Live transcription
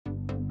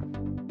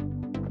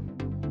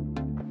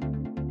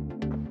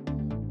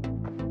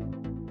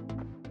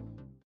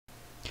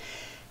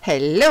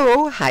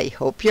Hello, I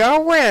hope you are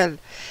well.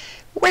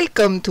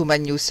 Welcome to my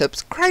new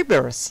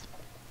subscribers.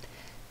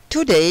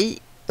 Today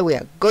we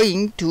are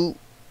going to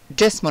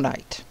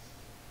Jesmonite.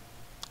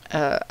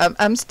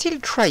 I'm still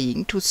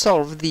trying to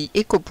solve the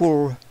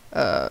EcoPour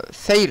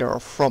failure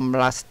from the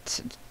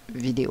last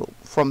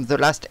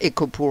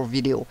EcoPour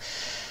video.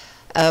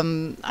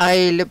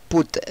 I'll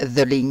put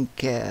the link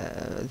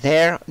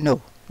there.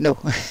 No,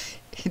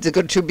 it's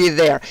going to be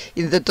there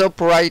in the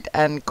top right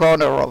hand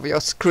corner of your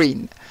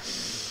screen.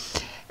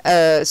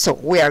 So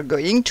we are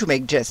going to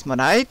make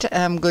Jesmonite.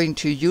 I'm going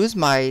to use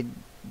my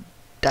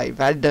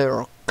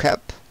divider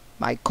cup,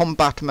 my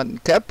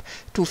compartment cup,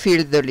 to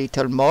fill the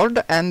little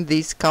mold and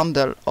this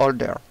candle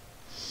holder.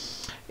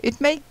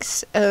 It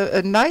makes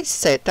a nice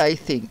set, I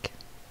think.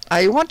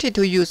 I wanted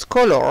to use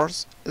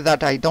colors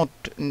that I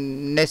don't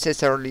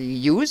necessarily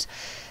use.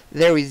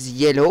 There is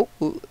yellow,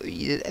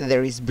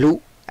 there is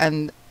blue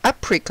and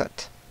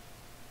apricot.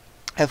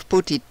 I've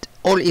put it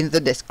all in the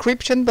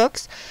description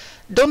box.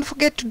 Don't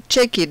forget to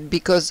check it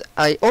because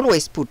I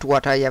always put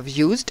what I have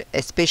used,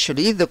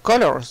 especially the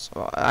colors.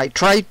 I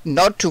try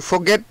not to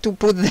forget to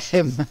put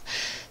them.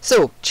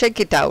 So check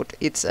it out,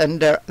 it's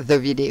under the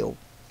video.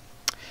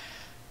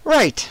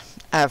 Right,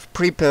 I've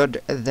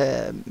prepared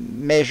the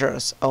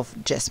measures of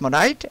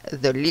Jesmonite,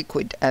 the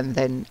liquid and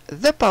then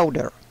the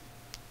powder.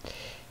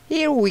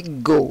 Here we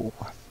go.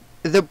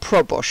 The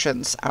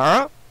proportions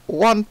are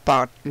 1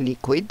 part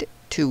liquid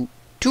to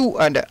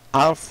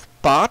 2.5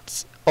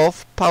 parts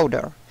of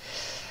powder.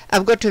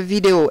 I've got a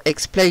video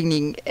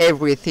explaining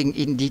everything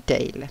in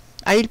detail.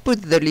 I'll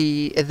put the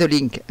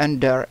link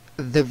under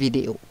the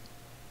video.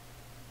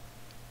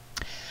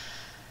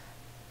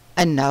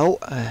 And now,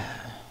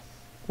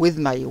 with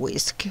my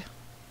whisk,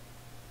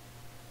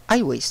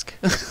 I whisk.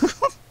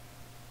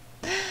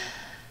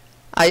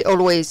 I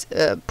always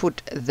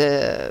put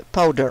the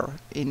powder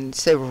in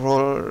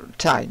several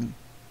times.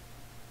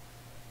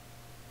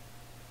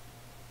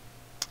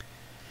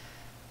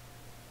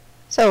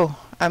 So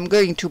I'm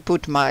going to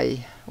put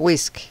my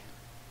whisk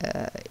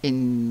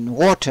in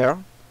water,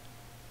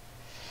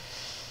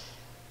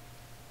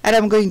 and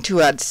I'm going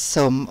to add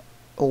some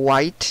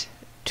white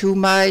to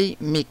my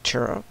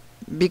mixture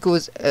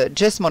because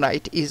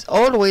Jesmonite is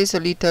always a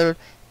little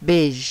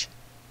beige,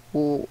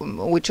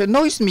 which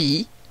annoys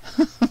me.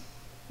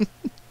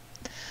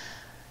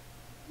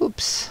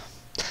 Oops,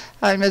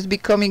 I must be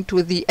coming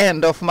to the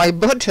end of my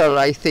bottle,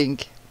 I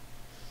think.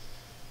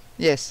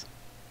 Yes,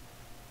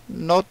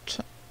 not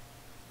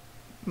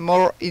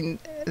more in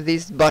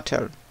this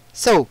bottle.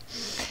 So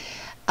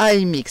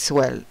I mix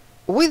well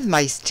with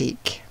my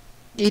stick.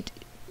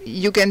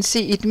 You can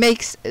see it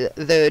makes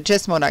the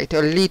Jesmonite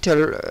a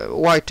little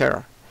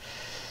whiter,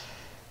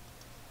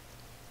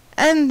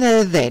 and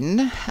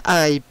then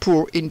I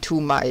pour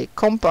into my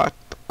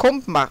compartment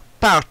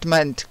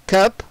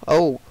cup.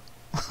 Oh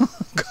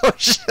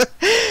gosh,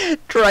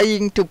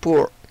 trying to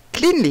pour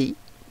cleanly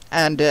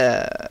and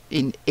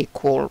in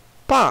equal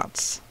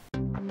parts.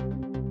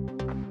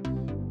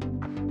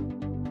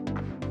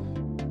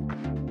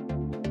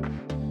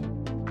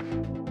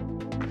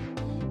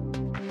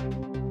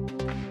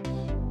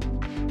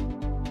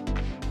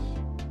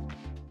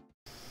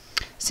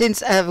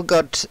 Since I've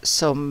got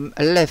some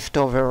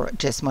leftover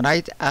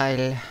Jesmonite,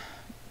 I'll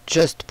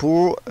just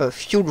pour a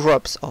few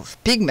drops of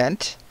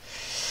pigment.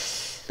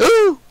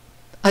 Oh,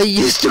 I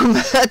used too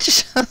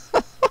much.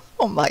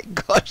 Oh my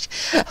gosh,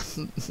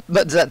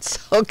 but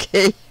that's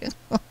okay.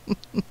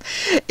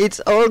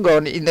 It's all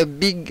gone in a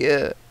big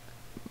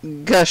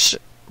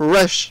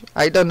rush.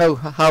 I don't know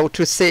how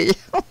to say.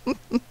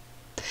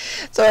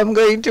 So I'm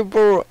going to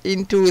pour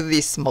into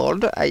this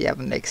mold I have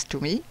next to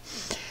me.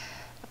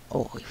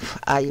 Oh,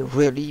 I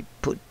really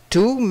put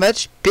too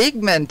much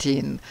pigment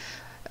in.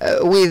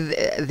 With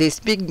this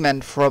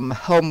pigment from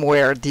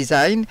Homeware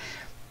design,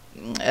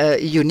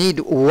 you need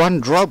 1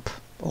 drop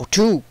or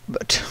 2,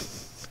 but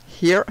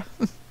here.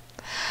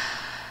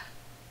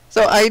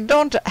 So I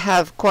don't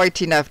have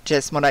quite enough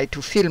Jesmonite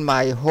to fill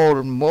my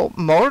whole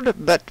mold,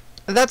 but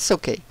that's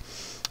okay.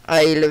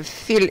 I'll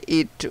fill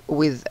it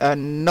with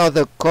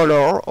another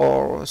color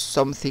or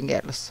something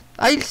else.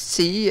 I'll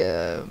see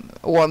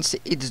once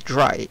it's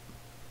dry.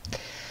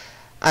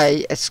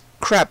 I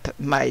scrap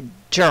my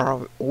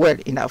jar well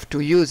enough to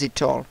use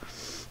it all,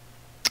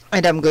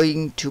 and I'm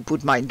going to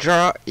put my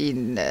jar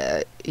in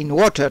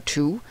water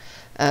too.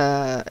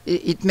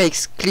 It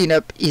makes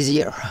cleanup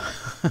easier.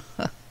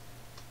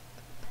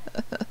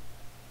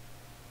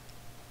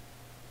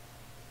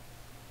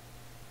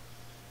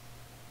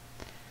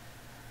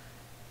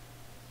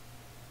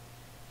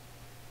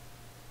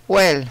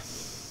 Well,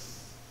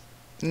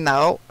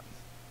 now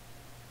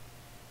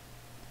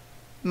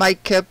my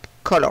cup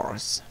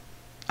colors.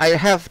 I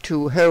have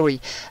to hurry.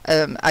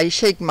 I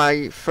shake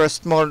my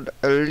first mold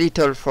a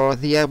little for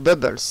the air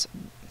bubbles,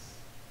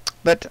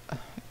 but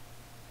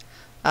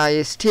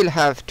I still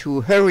have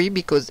to hurry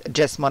because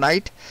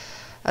Jesmonite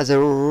has a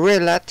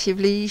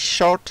relatively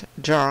short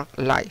jar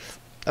life,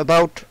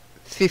 about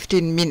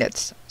 15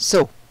 minutes.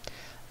 So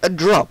a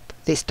drop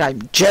this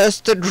time,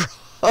 just a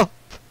drop.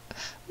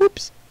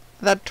 Oops,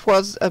 that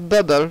was a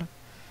bubble.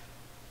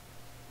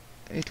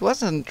 It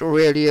wasn't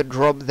really a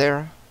drop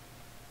there.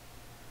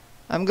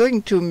 I'm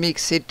going to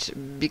mix it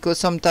because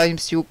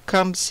sometimes you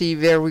can't see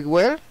very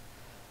well.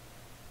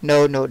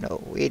 No,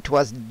 it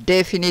was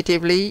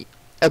definitively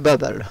a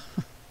bubble.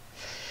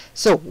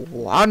 So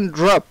one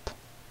drop.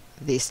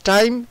 This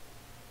time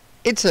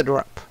it's a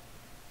drop.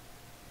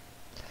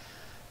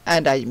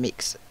 And I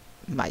mix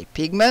my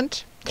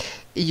pigment.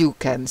 You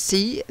can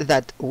see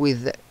that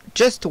with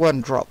just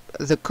one drop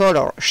the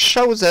color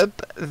shows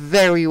up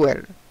very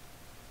well.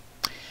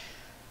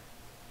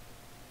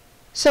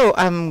 So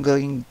I'm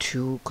going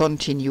to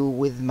continue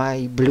with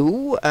my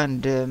blue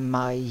and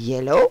my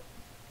yellow.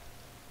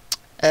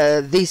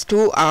 These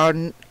two are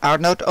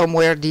not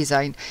Homeware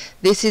design.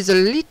 This is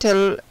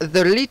La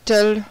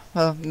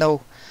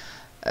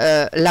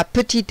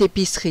Petite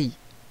Epicerie.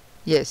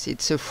 Yes,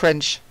 it's a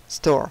French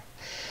store.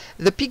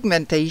 The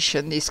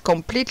pigmentation is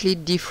completely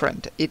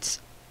different. It's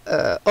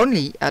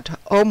only at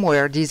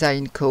Homeware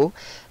Design Co.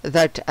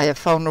 that I have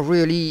found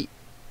really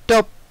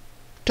top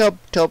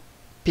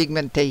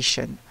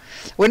pigmentation.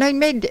 When I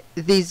made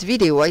this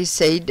video, I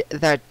said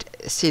that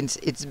since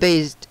it's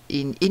based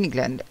in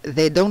England,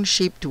 they don't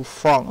ship to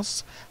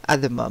France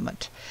at the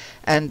moment,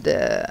 and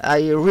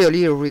I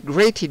really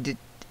regretted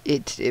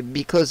it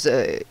because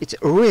it's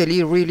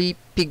really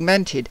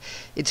pigmented.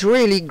 It's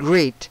really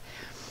great,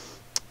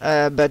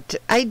 but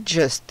I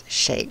just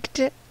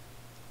checked.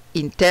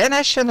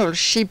 International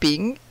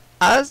shipping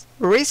has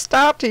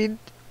restarted.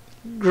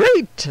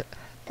 Great!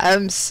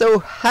 I'm so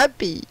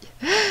happy,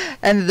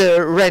 and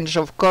the range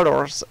of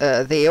colors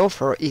they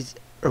offer is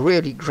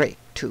really great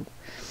too.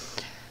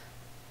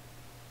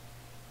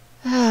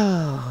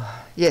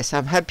 Oh, yes,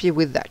 I'm happy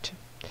with that.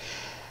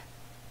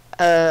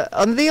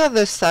 On the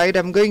other side,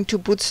 I'm going to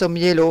put some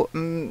yellow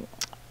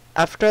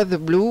after the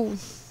blue.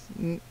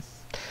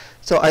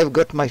 So I've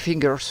got my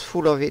fingers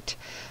full of it.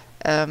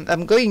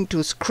 I'm going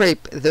to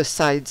scrape the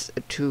sides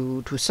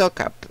to soak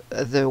up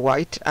the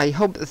white. I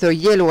hope the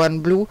yellow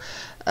and blue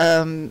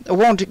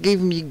won't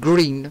give me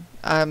green.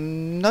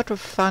 I'm not a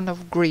fan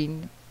of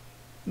green,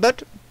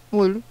 but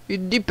well,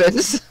 it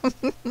depends.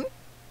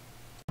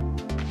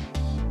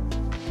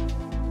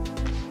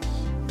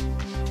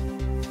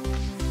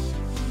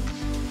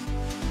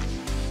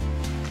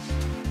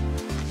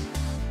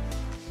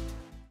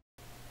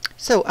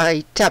 So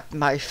I tapped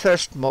my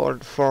first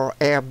mold for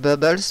air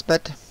bubbles,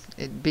 but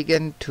it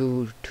began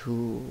to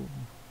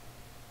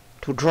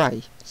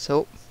dry.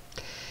 So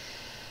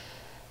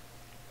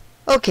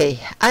okay,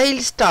 I'll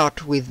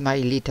start with my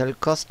little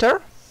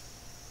coaster.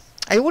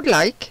 I would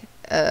like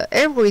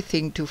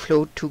everything to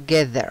flow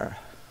together.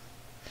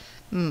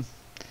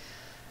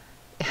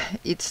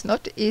 It's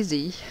not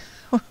easy.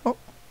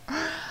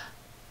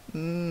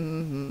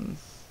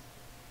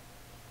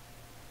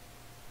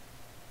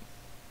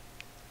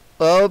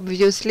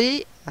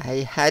 Obviously,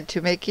 I had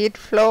to make it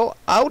flow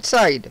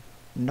outside.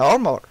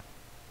 Normal.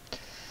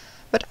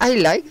 But I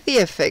like the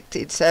effect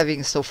it's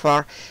having so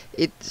far.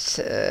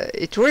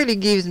 It really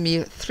gives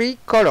me 3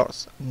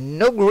 colors.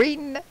 No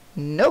green,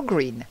 no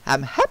green.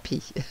 I'm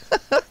happy.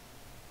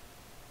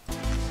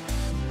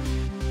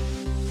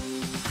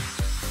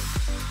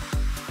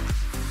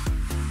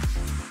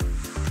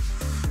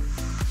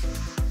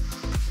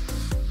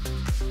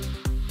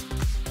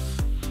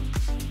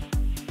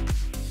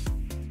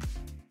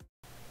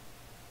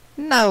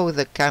 Now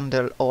the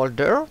candle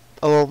holder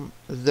or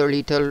the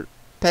little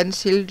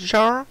pencil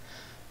jar,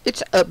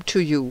 it's up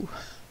to you,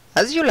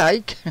 as you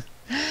like.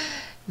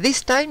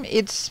 This time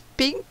it's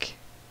pink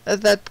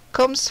that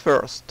comes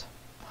first.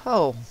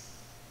 Oh,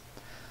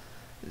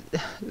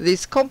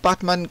 these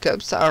compartment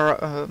cups are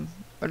a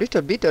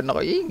little bit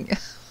annoying.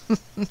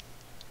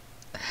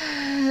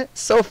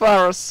 So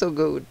far so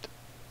good.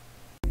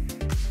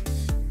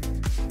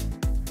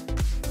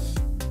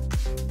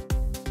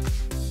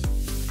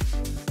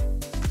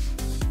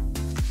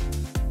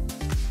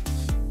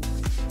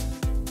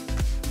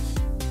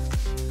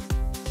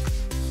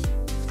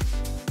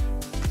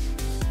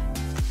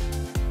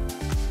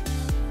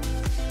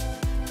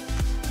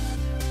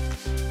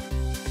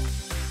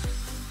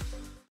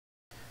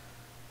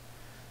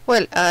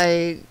 Well,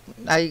 I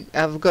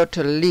have got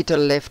a little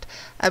left.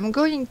 I'm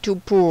going to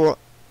pour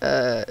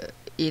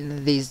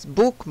in this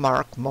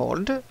bookmark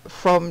mold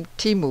from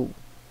Temu,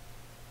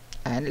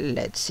 and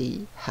let's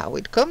see how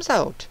it comes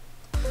out.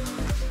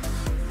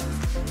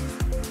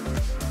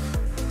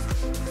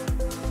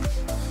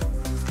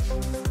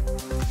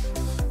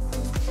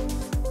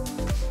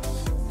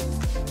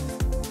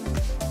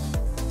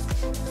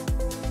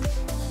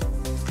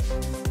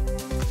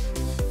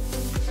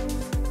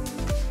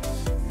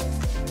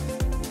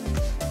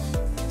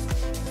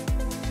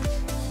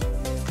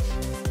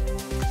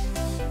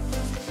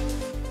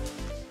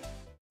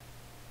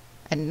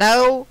 And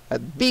now a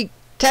big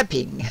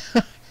tapping.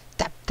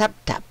 Tap, tap,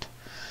 tap.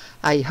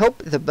 I hope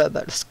the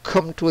bubbles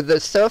come to the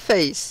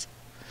surface.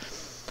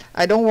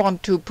 I don't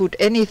want to put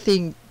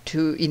anything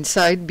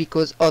inside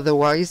because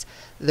otherwise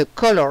the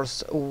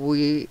colors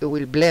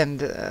will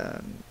blend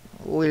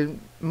will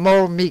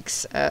more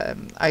mix.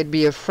 I'd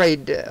be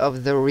afraid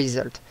of the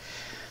result.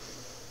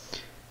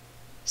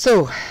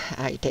 So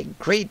I take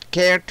great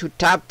care to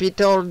tap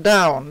it all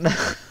down.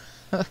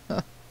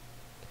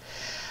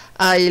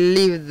 I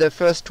leave the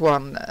first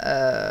one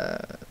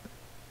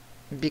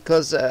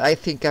because I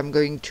think I'm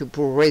going to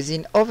pour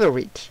resin over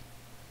it.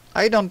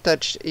 I don't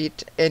touch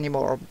it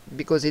anymore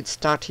because it's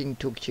starting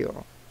to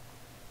cure.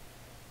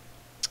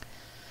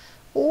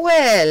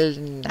 Well,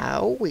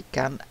 now we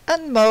can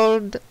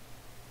unmold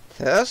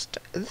first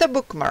the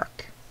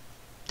bookmark.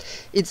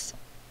 It's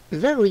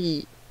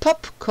very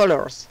pop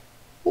colors.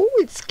 Oh,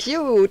 it's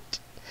cute.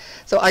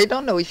 So I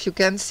don't know if you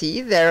can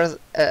see, there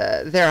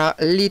are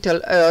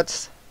little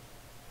earths.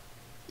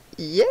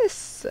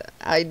 Yes,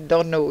 I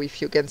don't know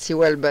if you can see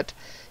well, but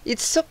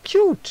it's so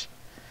cute.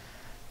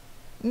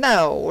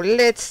 Now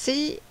let's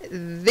see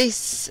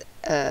this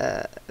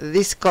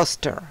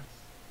coaster.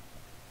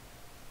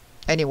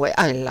 Anyway,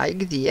 I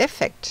like the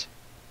effect.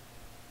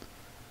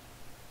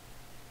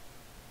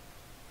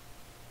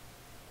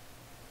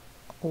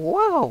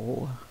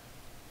 Wow!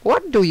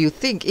 What do you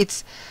think?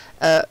 It's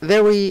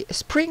very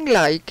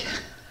spring-like.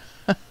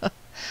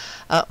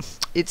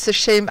 It's a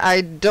shame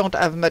I don't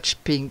have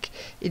much pink.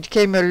 It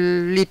came a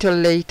little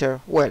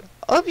later. Well,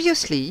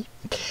 obviously,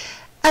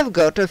 I've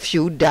got a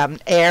few damn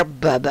air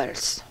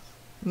bubbles.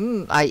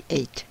 I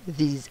hate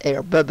these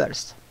air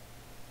bubbles.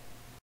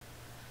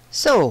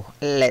 So,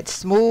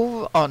 let's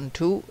move on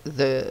to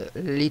the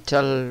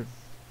little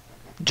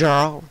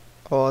jar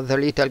or the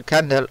little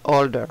candle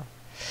holder.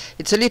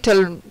 It's a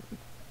little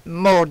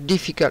more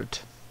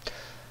difficult.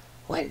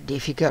 Well,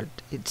 difficult.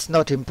 It's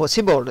not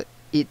impossible.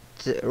 It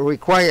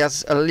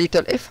requires a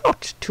little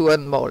effort to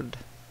unmold.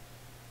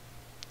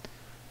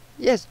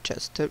 Yes,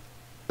 just a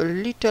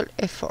little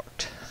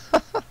effort.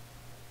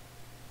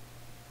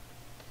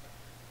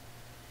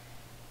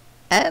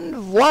 And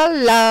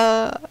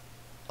voila!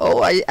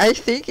 Oh, I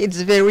think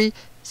it's very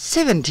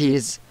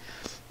 70s.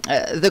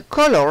 The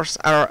colors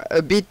are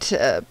a bit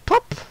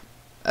pop,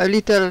 a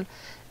little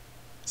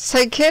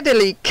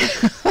psychedelic.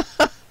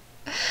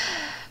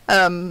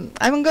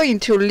 I'm going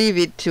to leave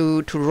it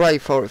to dry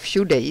for a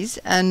few days,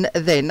 and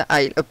then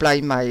I'll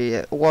apply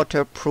my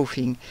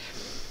waterproofing.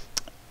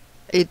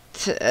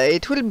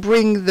 It will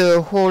bring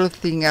the whole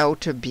thing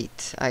out a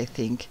bit, I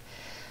think.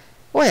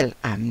 Well,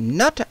 I'm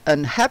not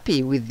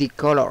unhappy with the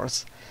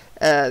colors.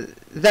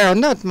 They are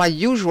not my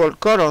usual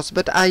colors,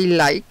 but I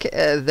like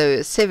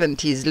the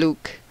 70s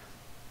look.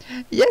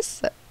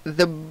 Yes,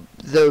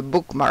 the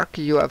bookmark,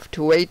 you have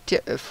to wait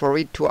for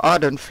it to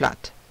harden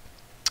flat.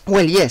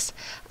 Well, yes,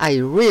 I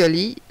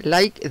really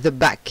like the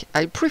back.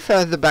 I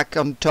prefer the back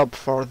on top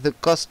for the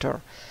coaster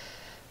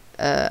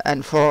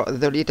and for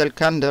the little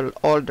candle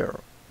holder.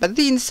 But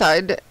the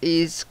inside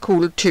is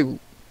cool too.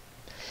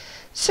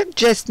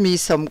 Suggest me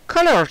some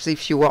colors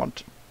if you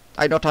want.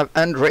 I don't have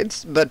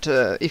hundreds, but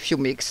if you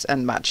mix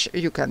and match,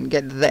 you can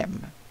get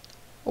them.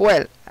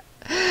 Well,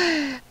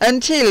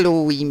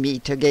 until we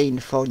meet again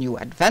for new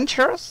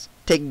adventures,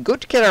 take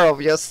good care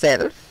of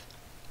yourself.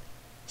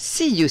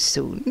 See you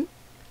soon.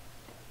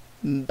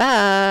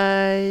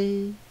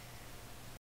 Bye.